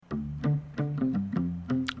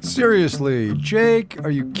Seriously, Jake, are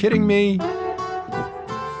you kidding me?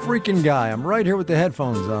 Freaking guy, I'm right here with the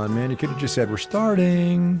headphones on, man. You could have just said, we're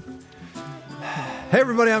starting. Hey,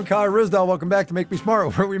 everybody, I'm Kai Risdall. Welcome back to Make Me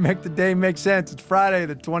Smart, where we make the day make sense. It's Friday,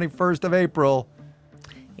 the 21st of April.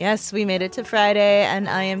 Yes, we made it to Friday, and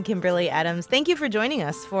I am Kimberly Adams. Thank you for joining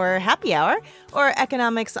us for Happy Hour, or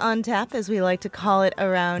Economics on Tap, as we like to call it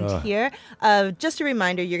around here. Just a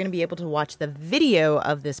reminder, you're going to be able to watch the video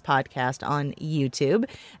of this podcast on YouTube.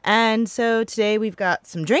 And so today we've got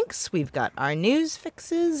some drinks, we've got our news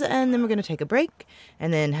fixes, and then we're going to take a break,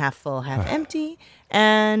 and then half full, half empty.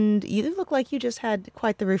 And you look like you just had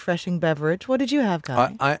quite the refreshing beverage. What did you have,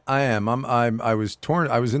 Kai? I am. I was torn.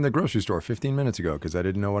 I was in the grocery store 15 minutes ago because I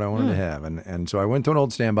didn't know what I wanted to have, and so I went to an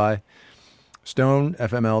old standby, Stone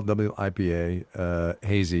FML WIPA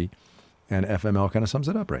hazy, and FML kind of sums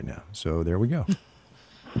it up right now. So there we go.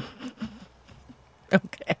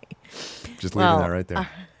 Okay. Just leaving that right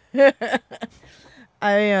there.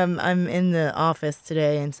 I'm in the office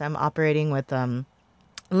today, and so I'm operating with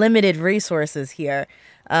limited resources here.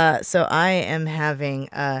 So I am having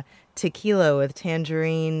tequila with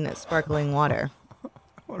tangerine sparkling water,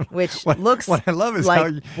 which looks what I love is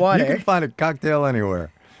like how you can find a cocktail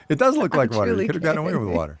anywhere. It does look like water. You could have gotten away with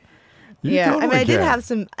water.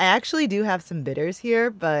 I actually do have some bitters here,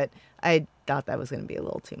 but I thought that was going to be a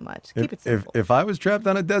little too much. Keep it simple. If I was trapped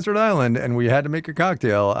on a desert island and we had to make a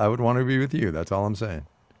cocktail, I would want to be with you. That's all I'm saying.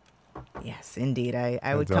 Yes, indeed.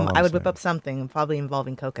 I would whip up something probably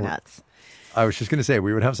involving coconuts. I was just going to say,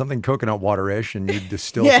 we would have something coconut water-ish, and you'd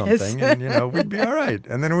distill something, and, we'd be all right.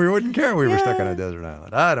 And then we wouldn't care we were stuck on a desert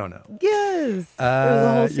island. I don't know. Yes. There was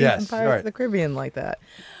a whole scene from Pirates of the Caribbean like that.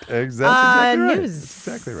 Exactly right. News.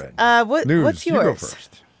 That's exactly right. What's yours? You go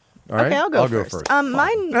first. All right? Okay, I'll go first.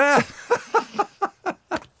 Mine...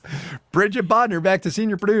 Bridget Bodner back to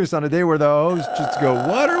senior produce on a day where the hosts just go,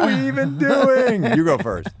 what are we even doing? You go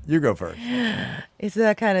first. It's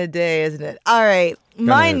that kind of day, isn't it? All right.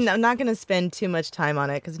 Mine, I'm not going to spend too much time on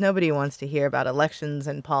it because nobody wants to hear about elections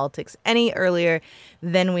and politics any earlier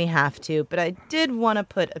than we have to. But I did want to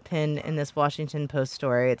put a pin in this Washington Post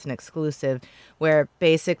story. It's an exclusive where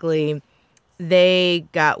basically they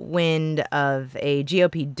got wind of a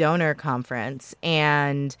GOP donor conference,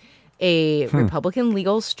 and a Republican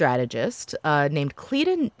legal strategist named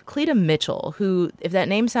Cleta Mitchell, who, if that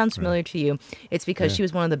name sounds familiar to you, it's because she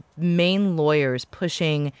was one of the main lawyers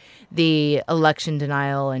pushing the election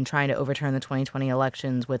denial and trying to overturn the 2020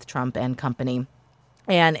 elections with Trump and company,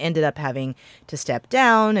 and ended up having to step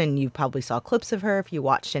down. And you probably saw clips of her if you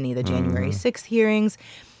watched any of the January 6th hearings.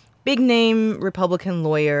 Big name Republican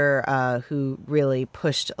lawyer who really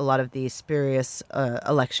pushed a lot of these spurious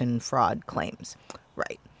election fraud claims.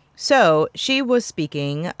 Right. So she was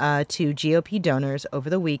speaking to GOP donors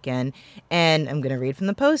over the weekend, and I'm going to read from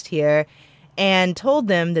the Post here, and told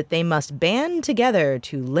them that they must band together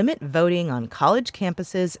to limit voting on college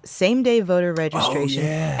campuses, same-day voter registration,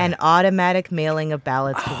 and automatic mailing of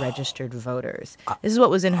ballots to registered voters. This is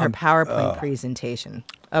what was in her PowerPoint presentation.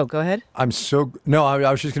 Oh, go ahead. I was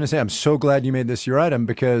just going to say, I'm so glad you made this your item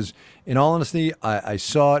because, in all honesty, I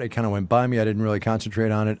saw it. It kind of went by me. I didn't really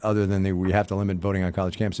concentrate on it other than we have to limit voting on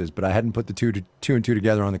college campuses. But I hadn't put the two and two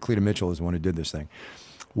together on the Cleta Mitchell is the one who did this thing.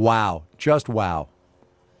 Wow. Just wow.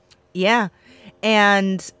 Yeah.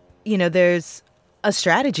 And, there's a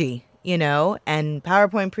strategy, and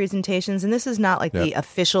PowerPoint presentations. And this is not like the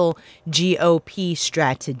official GOP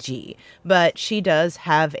strategy, but she does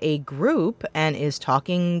have a group and is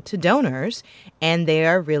talking to donors, and they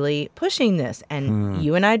are really pushing this. And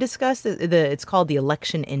you and I discussed it's called the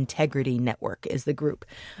Election Integrity Network is the group.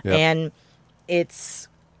 Yep. And it's...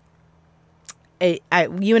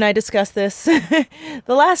 you and I discussed this the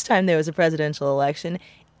last time there was a presidential election.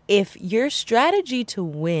 If your strategy to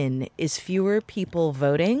win is fewer people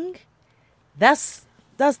voting, that's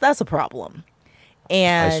a problem.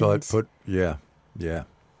 And I saw it put, yeah.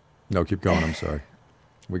 No, keep going. I'm sorry.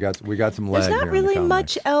 We got some lag. There's not really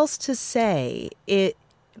much else to say.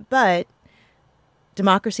 But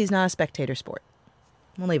democracy is not a spectator sport.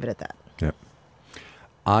 We'll leave it at that. Yep.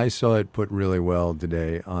 I saw it put really well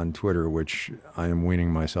today on Twitter, which I am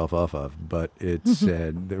weaning myself off of. But it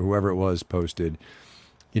said that whoever it was posted,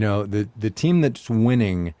 the team that's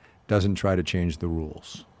winning doesn't try to change the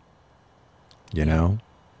rules. know?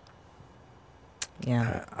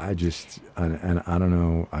 Yeah. I don't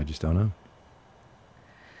know. I just don't know.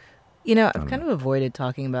 I've kind of avoided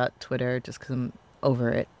talking about Twitter just because I'm over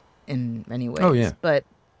it in many ways. Oh, yeah. But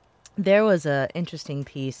there was an interesting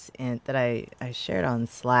piece that I shared on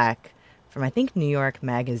Slack from, I think, New York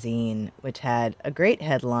Magazine, which had a great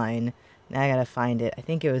headline. Now I got to find it. I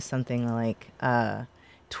think it was something like,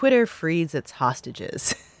 Twitter frees its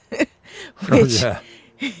hostages, which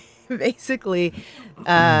basically,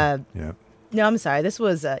 yeah. no, I'm sorry. This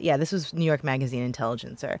was New York Magazine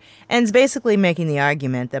Intelligencer. And it's basically making the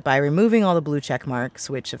argument that by removing all the blue check marks,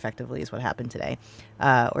 which effectively is what happened today,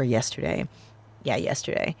 or yesterday,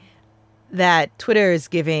 that Twitter is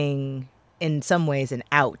giving, in some ways, an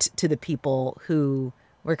out to the people who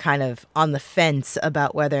were kind of on the fence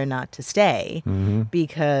about whether or not to stay,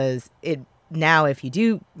 because now if you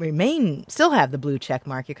do still have the blue check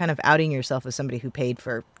mark, you're kind of outing yourself as somebody who paid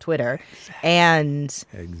for Twitter. And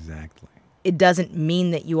it doesn't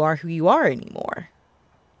mean that you are who you are anymore.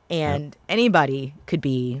 And anybody could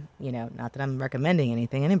be, not that I'm recommending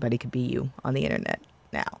anything, anybody could be you on the internet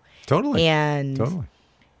now. Totally.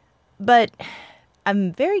 But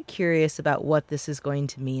I'm very curious about what this is going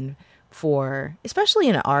to mean for, especially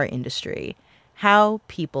in our industry, how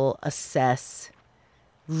people assess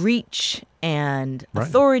reach and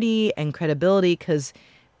authority and credibility, because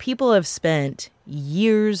people have spent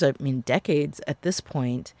years, decades at this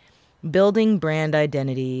point, building brand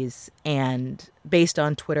identities and based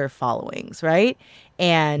on Twitter followings, right?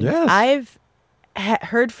 And I've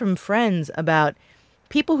heard from friends about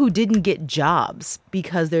people who didn't get jobs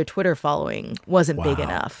because their Twitter following wasn't big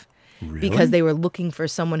enough. Really? Because they were looking for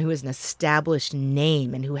someone who was an established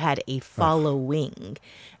name and who had a following.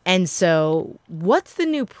 And so what's the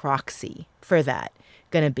new proxy for that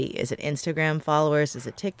going to be? Is it Instagram followers? Is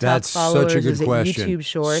it TikTok followers? That's such a good question. Is it YouTube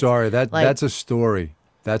Shorts? Sorry, that's a story.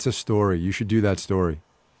 That's a story. You should do that story.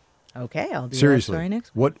 Okay, I'll do Seriously. that story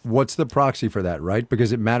next. What's the proxy for that, right?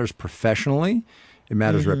 Because it matters professionally. It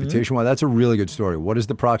matters reputation. Well, that's a really good story. What is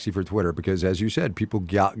the proxy for Twitter? Because as you said, people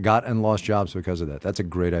got and lost jobs because of that. That's a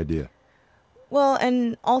great idea. Well,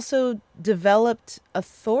 and also developed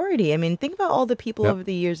authority. Think about all the people over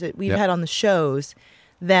the years that we've had on the shows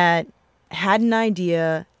that had an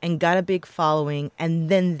idea and got a big following, and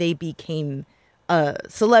then they became a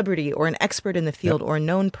celebrity or an expert in the field or a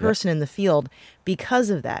known person in the field because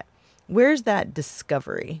of that. Where's that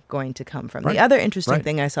discovery going to come from? The other interesting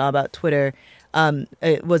thing I saw about Twitter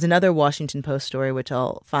it was another Washington Post story, which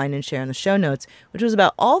I'll find and share in the show notes, which was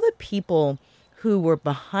about all the people who were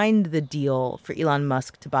behind the deal for Elon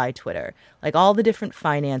Musk to buy Twitter, like all the different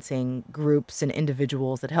financing groups and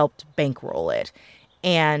individuals that helped bankroll it,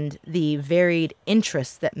 and the varied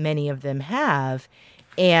interests that many of them have,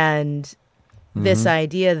 and this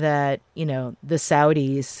idea that, the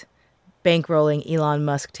Saudis bankrolling Elon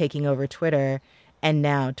Musk taking over Twitter, and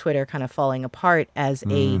now Twitter kind of falling apart as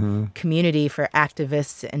a community for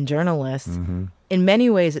activists and journalists. In many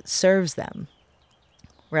ways, it serves them,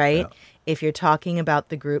 right? Yeah. If you're talking about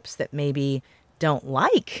the groups that maybe don't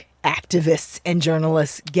like activists and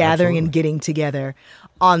journalists gathering and getting together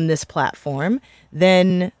on this platform,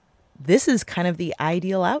 then this is kind of the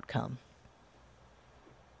ideal outcome.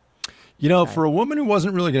 For a woman who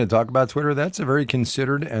wasn't really going to talk about Twitter, that's a very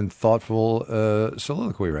considered and thoughtful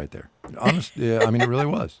soliloquy right there. Honestly, it really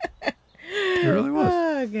was. It really was.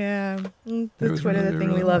 Oh, yeah. The Twitter, the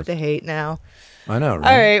thing we love to hate now. I know,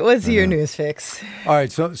 right? All right, what's your news fix? All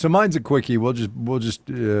right, so mine's a quickie. We'll just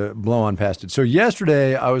blow on past it. So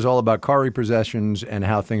yesterday, I was all about car repossessions and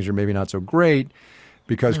how things are maybe not so great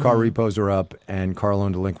because car repos are up and car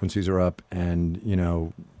loan delinquencies are up,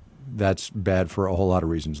 and that's bad for a whole lot of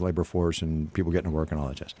reasons, labor force and people getting to work and all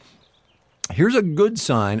that jazz. Here's a good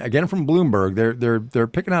sign, again from Bloomberg. They're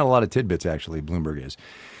picking out a lot of tidbits, actually, Bloomberg is.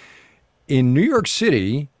 In New York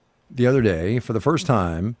City the other day, for the first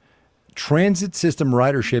time, transit system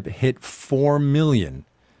ridership hit 4 million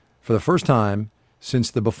for the first time since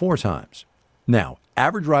the before times. Now,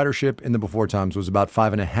 average ridership in the before times was about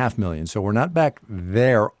 5.5 million, so we're not back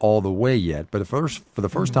there all the way yet, but for the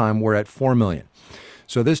first time, we're at 4 million.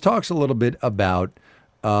 So this talks a little bit about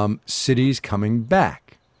cities coming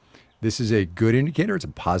back. This is a good indicator. It's a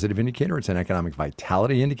positive indicator. It's an economic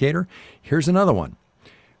vitality indicator. Here's another one.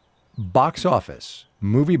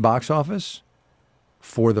 Movie box office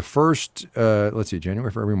for the first,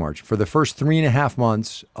 January, February, March. For the first 3.5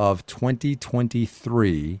 months of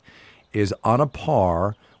 2023 is on a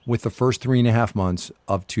par with the first 3.5 months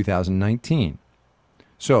of 2019.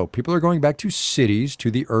 So people are going back to cities,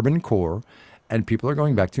 to the urban core, and people are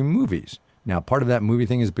going back to movies. Now, part of that movie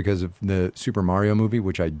thing is because of the Super Mario movie,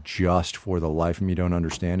 which I just, for the life of me, don't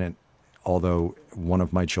understand it. Although one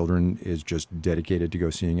of my children is just dedicated to go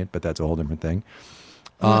seeing it, but that's a whole different thing.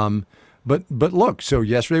 Yeah. But look, so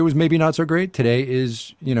yesterday was maybe not so great. Today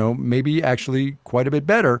is, maybe actually quite a bit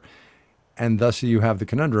better. And thus you have the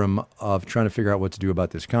conundrum of trying to figure out what to do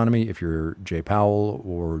about this economy. If you're Jay Powell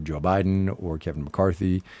or Joe Biden or Kevin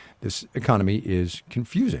McCarthy, this economy is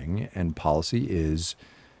confusing and policy is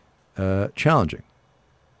challenging.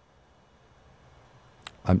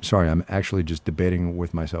 I'm sorry, I'm actually just debating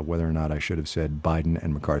with myself whether or not I should have said Biden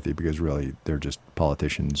and McCarthy, because really they're just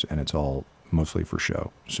politicians and it's all mostly for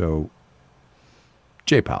show. So,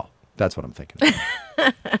 Jay Powell, that's what I'm thinking.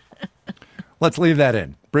 Let's leave that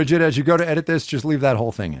in. Bridget, as you go to edit this, just leave that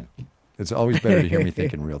whole thing in. It's always better to hear me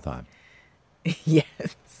think in real time.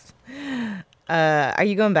 Yes. Are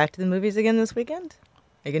you going back to the movies again this weekend?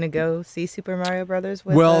 Are you going to go see Super Mario Brothers?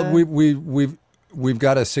 We've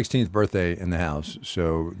got a 16th birthday in the house,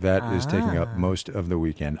 so that is taking up most of the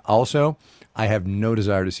weekend. Also, I have no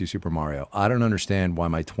desire to see Super Mario. I don't understand why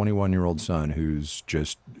my 21-year-old son, who's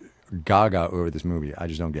just gaga over this movie, I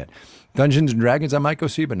just don't get. Dungeons and Dragons I might go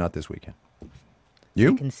see, but not this weekend.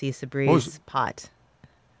 You? You can see Sabri's pot.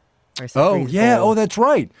 Or Oh, Sabri's yeah. bowl. Oh, that's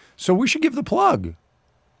right. So we should give the plug.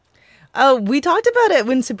 Oh, we talked about it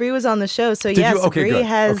when Sabri was on the show. So Did you? Okay, Sabri good.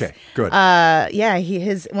 has. Okay,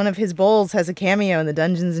 good. One of his bowls has a cameo in the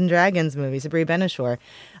Dungeons and Dragons movie. Sabri Benishore.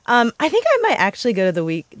 I think I might actually go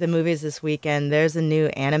to the movies this weekend. There's a new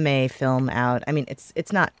anime film out. I mean,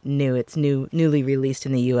 it's not new. It's newly released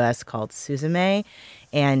in the U.S. called Suzume,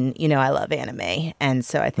 and I love anime, and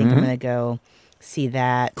so I think I'm going to go see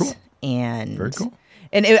that. Cool. And Very cool.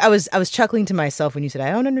 And I was chuckling to myself when you said,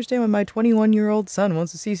 I don't understand why my 21-year-old son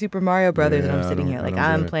wants to see Super Mario Brothers. Yeah, and I'm sitting here like,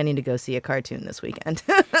 I'm get it. planning to go see a cartoon this weekend.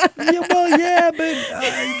 But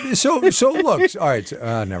so look. All right,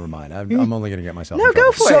 never mind. I'm only going to get myself. No, in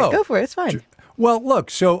trouble. go for it. It's fine. Well, look.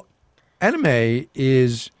 So, anime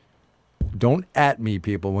is. Don't at me,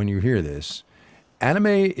 people, when you hear this. Anime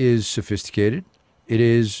is sophisticated. It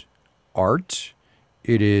is art.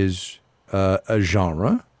 It is a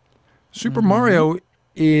genre. Super Mario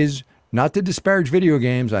is, not to disparage video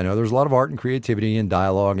games. I know there's a lot of art and creativity and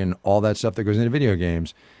dialogue and all that stuff that goes into video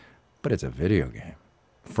games, but it's a video game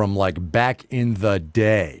from like back in the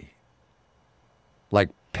day, like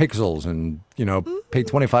pixels and, pay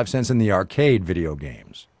 25 cents in the arcade video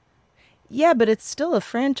games. Yeah, but it's still a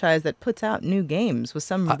franchise that puts out new games with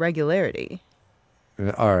some regularity.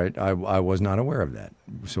 All right, I was not aware of that,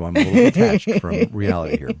 so I'm a little detached from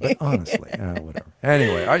reality here. But honestly, whatever.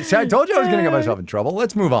 Anyway, all right, see, I told you I was going to get myself in trouble.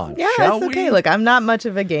 Let's move on. Yeah, shall it's okay. we? Look, I'm not much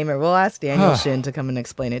of a gamer. We'll ask Daniel Shin to come and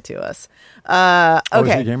explain it to us. Okay. Oh,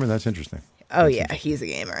 is he a gamer? That's interesting. Oh yeah, he's a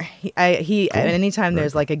gamer. Cool. Anytime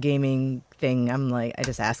there's like a gaming thing, I'm like, I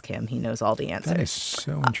just ask him. He knows all the answers. That is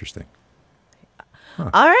so interesting. All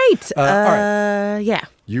right. All right. Yeah.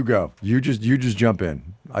 You go. You just jump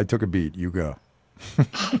in. I took a beat. You go.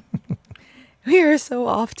 We are so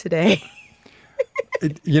off today.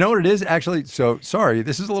 You know what it is? Actually, so sorry,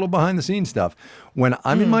 this is a little behind the scenes stuff. When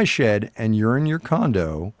I'm in my shed and you're in your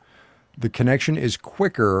condo, the connection is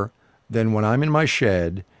quicker than when I'm in my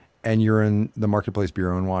shed and you're in the Marketplace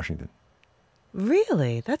Bureau in Washington.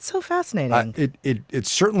 Really? That's so fascinating. It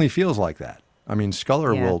certainly feels like that. I mean,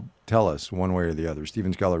 Sculler Yeah. will tell us one way or the other.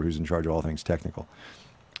 Stephen Sculler, who's in charge of all things technical.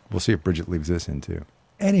 We'll see if Bridget leaves this in too.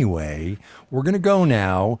 Anyway, we're going to go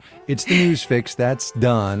now. It's the news fix. That's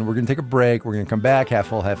done. We're going to take a break. We're going to come back, half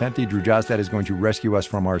full, half empty. Drew Jostad is going to rescue us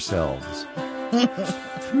from ourselves.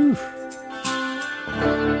 Whew.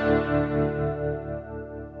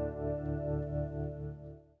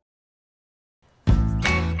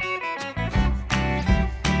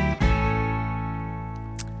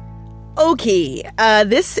 Okay,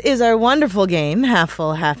 this is our wonderful game, Half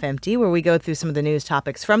Full, Half Empty, where we go through some of the news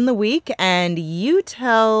topics from the week, and we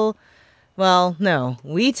tell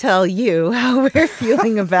you how we're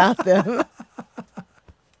feeling about them.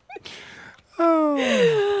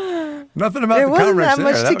 Nothing about There the wasn't comments that much there. That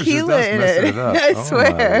was just tequila us in messing it. up. I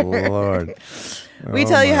swear. My Lord. We Oh,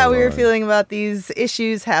 tell you my how we were Lord. feeling about these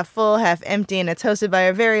issues, half full, half empty, and it's hosted by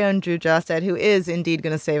our very own Drew Jostad, who is indeed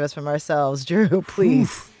going to save us from ourselves. Drew,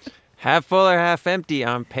 please. Half full or half empty?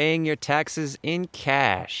 I'm paying your taxes in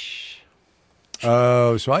cash.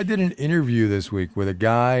 Oh, so I did an interview this week with a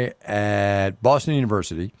guy at Boston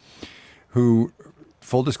University who,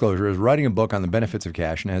 full disclosure, is writing a book on the benefits of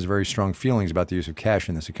cash and has very strong feelings about the use of cash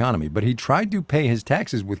in this economy. But he tried to pay his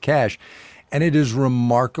taxes with cash, and it is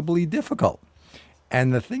remarkably difficult.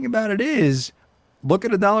 And the thing about it is, look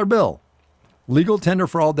at a dollar bill. Legal tender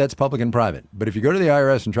for all debts, public and private. But if you go to the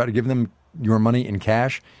IRS and try to give them your money in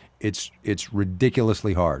cash, it's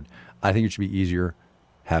ridiculously hard. I think it should be easier,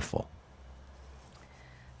 half full.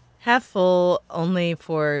 Half full only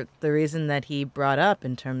for the reason that he brought up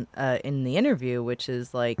in the interview, which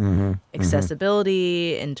is like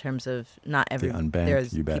accessibility in terms of not every unbanked,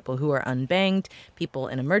 there's you bet. people who are unbanked, people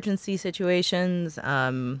in emergency situations,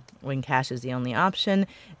 when cash is the only option,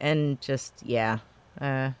 and just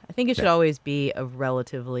I think it should always be a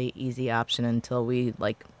relatively easy option until we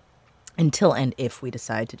like until and if we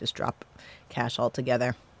decide to just drop Cash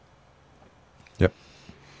altogether. Yep.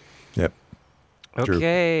 True.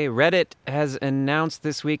 Okay, Reddit has announced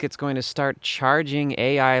this week it's going to start charging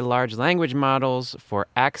AI large language models for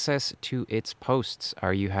access to its posts.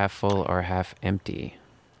 Are you half full or half empty?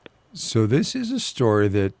 So this is a story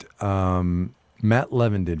that Matt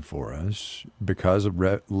Levin did for us because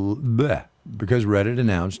Reddit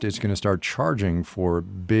announced it's going to start charging for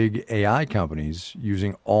big AI companies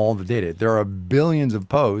using all the data. There are billions of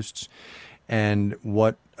posts, and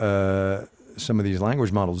what some of these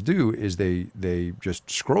language models do is they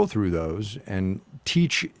just scroll through those and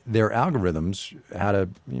teach their algorithms how to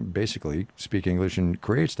basically speak English and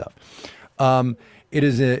create stuff. It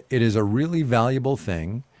is a really valuable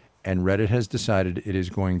thing, and Reddit has decided it is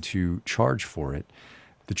going to charge for it.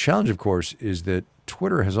 The challenge, of course, is that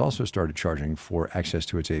Twitter has also started charging for access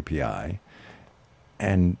to its API,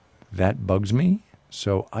 and that bugs me.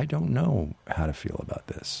 So I don't know how to feel about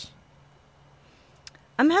this.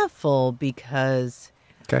 I'm half full because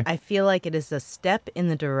Okay. I feel like it is a step in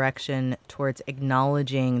the direction towards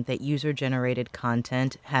acknowledging that user-generated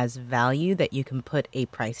content has value that you can put a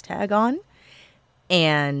price tag on.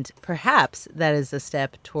 And perhaps that is a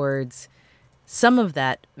step towards some of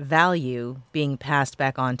that value being passed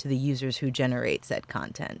back on to the users who generate said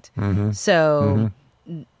content. So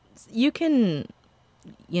you can,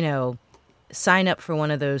 sign up for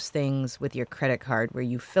one of those things with your credit card where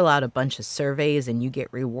you fill out a bunch of surveys and you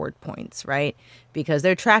get reward points, right? Because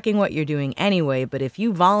they're tracking what you're doing anyway. But if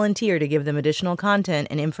you volunteer to give them additional content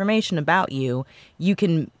and information about you, you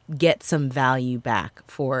can get some value back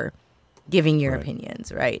for giving your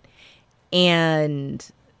opinions, right? And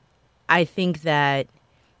I think that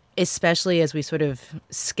especially as we sort of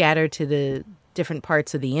scatter to the different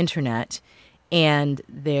parts of the internet, and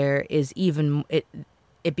there is even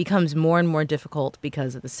it becomes more and more difficult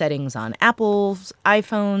because of the settings on Apple's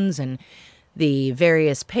iPhones and the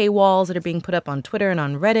various paywalls that are being put up on Twitter and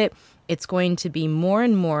on Reddit. It's going to be more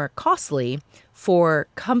and more costly for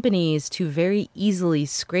companies to very easily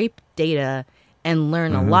scrape data and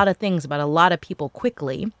learn a lot of things about a lot of people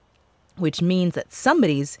quickly, which means that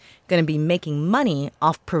somebody's going to be making money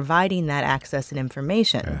off providing that access and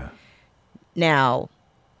information. Yeah. Now,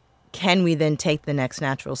 can we then take the next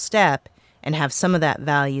natural step and have some of that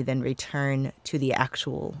value then return to the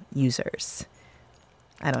actual users?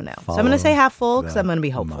 I don't know. So I'm going to say half full because I'm going to be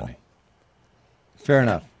hopeful. Money. Fair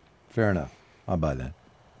enough. I'll buy that.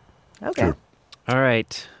 Okay. True. All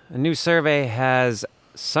right. A new survey has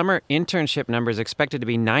summer internship numbers expected to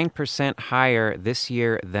be 9% higher this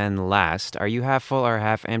year than last. Are you half full or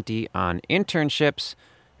half empty on internships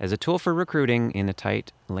as a tool for recruiting in a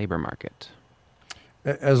tight labor market?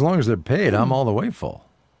 As long as they're paid, I'm all the way full.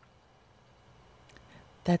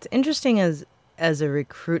 That's interesting as a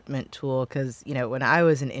recruitment tool because, when I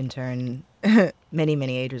was an intern many,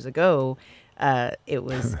 many ages ago, it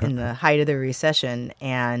was in the height of the recession,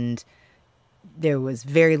 and there was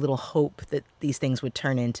very little hope that these things would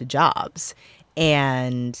turn into jobs.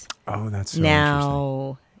 And That's so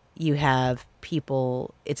now you have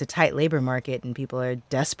people, it's a tight labor market, and people are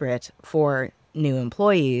desperate for new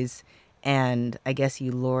employees. And I guess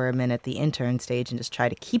you lure them in at the intern stage and just try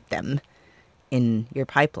to keep them in your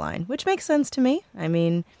pipeline, which makes sense to me. I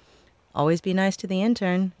mean, always be nice to the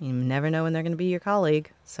intern. You never know when they're going to be your colleague.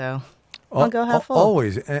 So I'll go half full.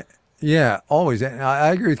 Always. Always.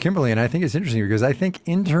 I agree with Kimberly, and I think it's interesting because I think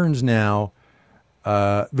interns now,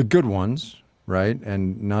 the good ones, right,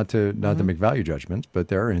 and not to make value judgments, but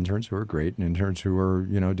there are interns who are great and interns who are,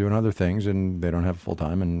 doing other things and they don't have full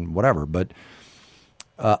time and whatever. But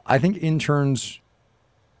I think interns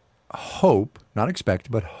hope, not expect,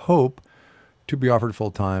 but hope to be offered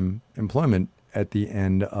full-time employment at the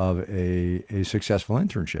end of a successful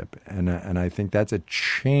internship. And I think that's a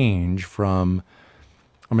change from,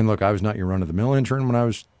 look, I was not your run-of-the-mill intern when I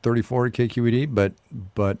was 34 at KQED,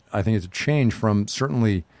 but I think it's a change from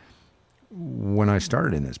certainly when I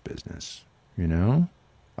started in this business,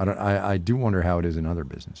 I do wonder how it is in other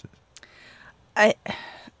businesses. I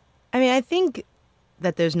think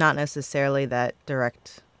that there's not necessarily that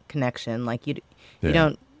direct connection. Like you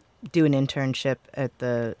don't do an internship at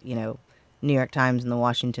the, New York Times and the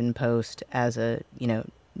Washington Post as a,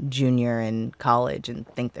 junior in college and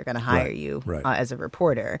think they're going to hire you as a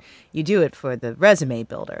reporter. You do it for the resume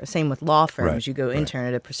builder. Same with law firms. You go intern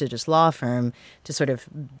at a prestigious law firm to sort of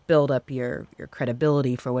build up your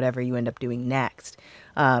credibility for whatever you end up doing next.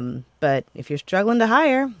 But if you're struggling to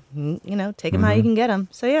hire, take them how you can get them.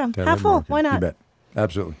 So yeah, half full. Why not? You bet.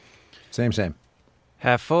 Absolutely. Same.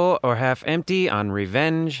 Half full or half empty on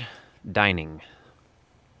revenge dining?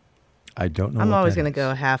 I don't know. I'm what always that going to is.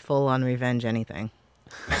 go half full on revenge anything.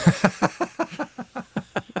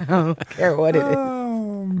 I don't care what it is,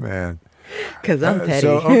 Oh man. because I'm petty.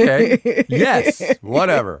 So okay. Yes.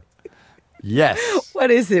 Whatever. Yes. What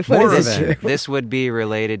is it? More What is revenge. it? This would be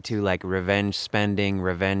related to like revenge spending,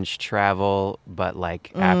 revenge travel, but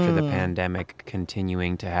like after the pandemic,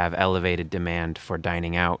 continuing to have elevated demand for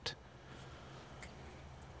dining out.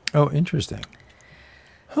 Oh, interesting.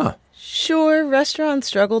 Huh. Sure, restaurants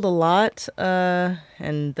struggled a lot,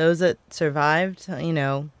 and those that survived,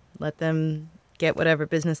 let them get whatever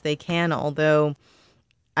business they can. Although,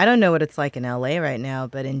 I don't know what it's like in LA right now,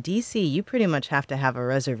 but in DC, you pretty much have to have a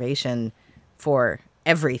reservation for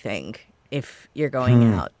everything if you're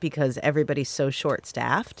going out, because everybody's so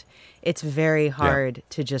short-staffed. It's very hard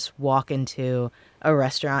to just walk into a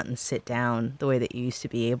restaurant and sit down the way that you used to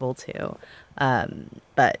be able to.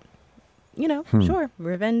 But sure,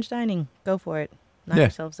 revenge dining. Go for it. Knock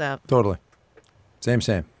yourselves out. Totally.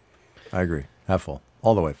 Same. I agree. Half full.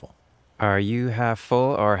 All the way full. Are you half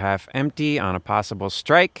full or half empty on a possible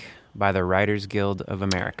strike by the Writers Guild of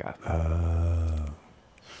America?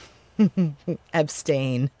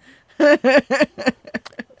 Abstain. Well,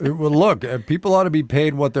 look, people ought to be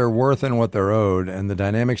paid what they're worth and what they're owed, and the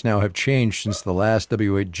dynamics now have changed since the last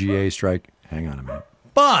WGA strike. Hang on a minute.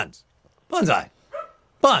 Bonds! Bonsai!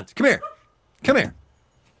 Bonds, come here.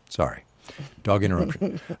 Sorry. Dog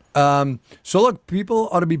interruption. So look, people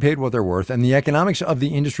ought to be paid what they're worth, and the economics of the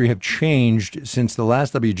industry have changed since the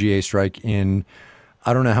last WGA strike in,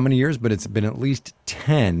 I don't know how many years, but it's been at least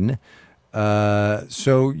 10.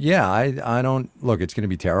 So yeah, I don't look. It's going to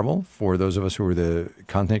be terrible for those of us who are the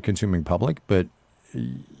content consuming public, but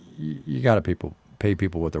you got to pay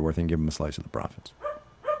people what they're worth and give them a slice of the profits.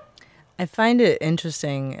 I find it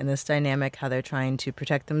interesting in this dynamic how they're trying to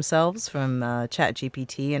protect themselves from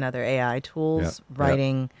ChatGPT and other AI tools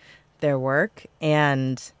writing their work.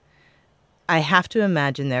 And I have to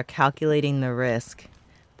imagine they're calculating the risk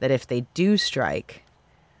that if they do strike,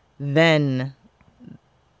 then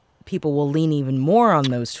people will lean even more on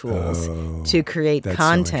those tools to create that's so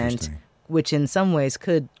content, interesting. which in some ways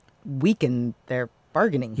could weaken their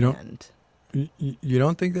bargaining hand. You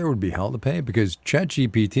don't think there would be hell to pay? Because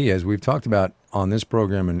ChatGPT, as we've talked about on this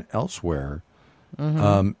program and elsewhere,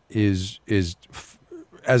 is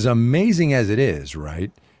as amazing as it is,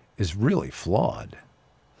 right, is really flawed.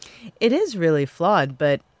 It is really flawed,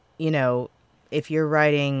 but, if you're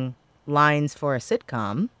writing lines for a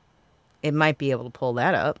sitcom, it might be able to pull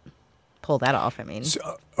that off, I mean.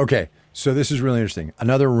 So this is really interesting.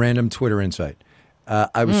 Another random Twitter insight.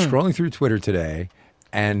 I was scrolling through Twitter today,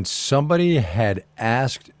 and somebody had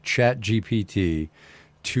asked ChatGPT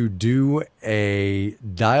to do a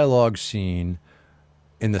dialogue scene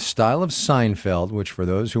in the style of Seinfeld, which for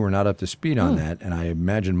those who are not up to speed on that, and I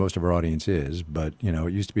imagine most of our audience is, but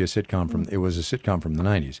it used to be a sitcom it was a sitcom from the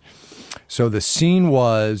 90s. So the scene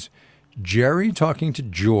was Jerry talking to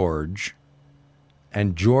George,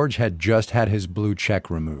 and George had just had his blue check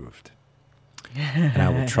removed. And I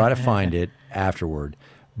will try to find it afterward.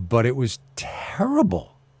 But it was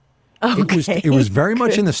terrible. Okay. It was very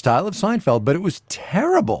much in the style of Seinfeld, but it was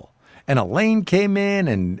terrible. And Elaine came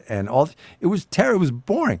in and all. It was terrible. It was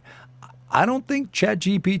boring. I don't think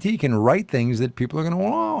ChatGPT can write things that people are going to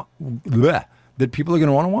want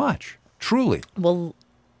to watch. Truly. Well,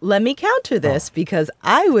 let me counter this because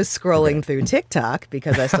I was scrolling through TikTok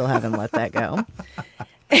because I still haven't let that go.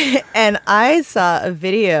 And I saw a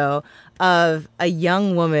video of a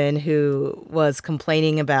young woman who was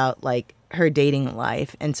complaining about her dating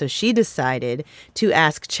life. And so she decided to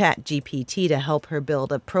ask ChatGPT to help her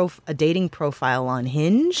build a dating profile on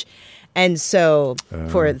Hinge. And so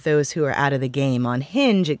for those who are out of the game on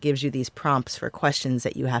Hinge, it gives you these prompts for questions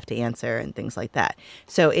that you have to answer and things like that.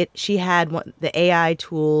 So she had the AI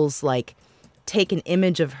tools take an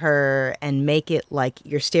image of her and make it like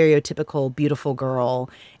your stereotypical beautiful girl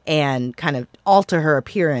and kind of alter her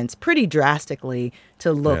appearance pretty drastically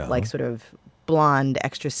to look like sort of blonde,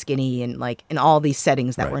 extra skinny, and in all these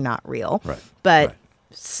settings that were not real. Right. But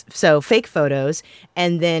so fake photos.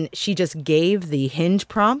 And then she just gave the Hinge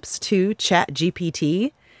prompts to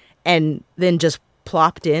ChatGPT and then just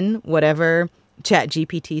plopped in whatever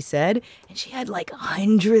ChatGPT said. And she had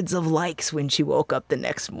hundreds of likes when she woke up the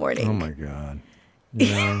next morning. Oh, my God.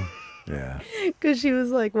 Yeah. Because she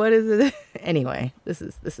was like, what is it? Anyway, this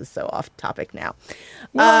is so off topic now.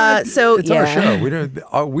 Well, so it's our show.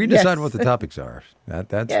 We decide what the topics are.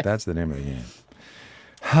 That's the name of the game.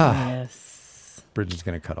 Yes. Bridget's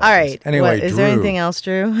going to cut off. All right. This. Anyway, is Drew, there anything else,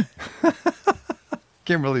 Drew?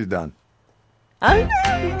 Kimberly's done. Oh, no.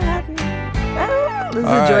 This is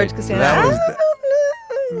All George right, Costanza. that was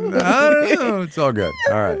Oh, it's all good.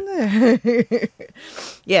 All right.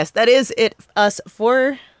 Yes, that is it. Us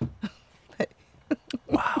for.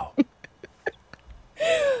 Wow.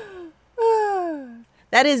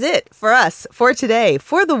 That is it for us for today,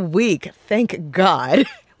 for the week. Thank God.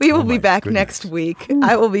 We will be back next week.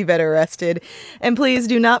 I will be better rested. And please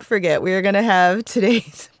do not forget, we are going to have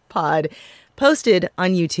today's pod posted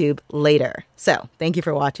on YouTube later. So thank you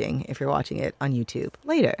for watching if you're watching it on YouTube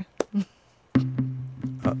later.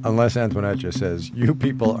 Unless Antoinette just says, you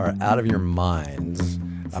people are out of your minds.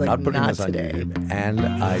 I'm not putting this on YouTube. And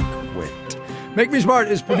I quit. Make Me Smart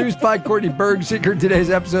is produced by Courtney Bergseeker. Today's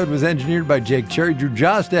episode was engineered by Jake Cherry. Drew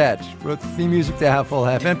Jostad wrote the theme music to Half Full,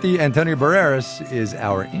 Half Empty. Antonio Barreras is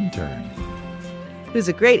our intern. Who's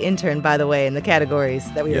a great intern, by the way, in the categories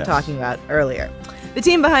that we were talking about earlier. The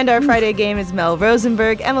team behind our Friday game is Mel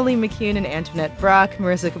Rosenberg, Emily McCune, and Antoinette Brock.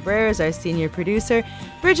 Marissa Cabrera is our senior producer.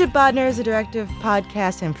 Bridget Bodner is the director of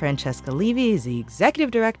podcast, and Francesca Levy is the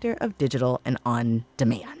executive director of digital and on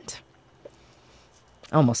demand.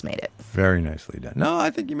 Almost made it. Very nicely done. No, I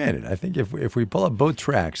think you made it. I think if we pull up both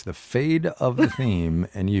tracks, the fade of the theme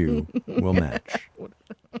and you will match.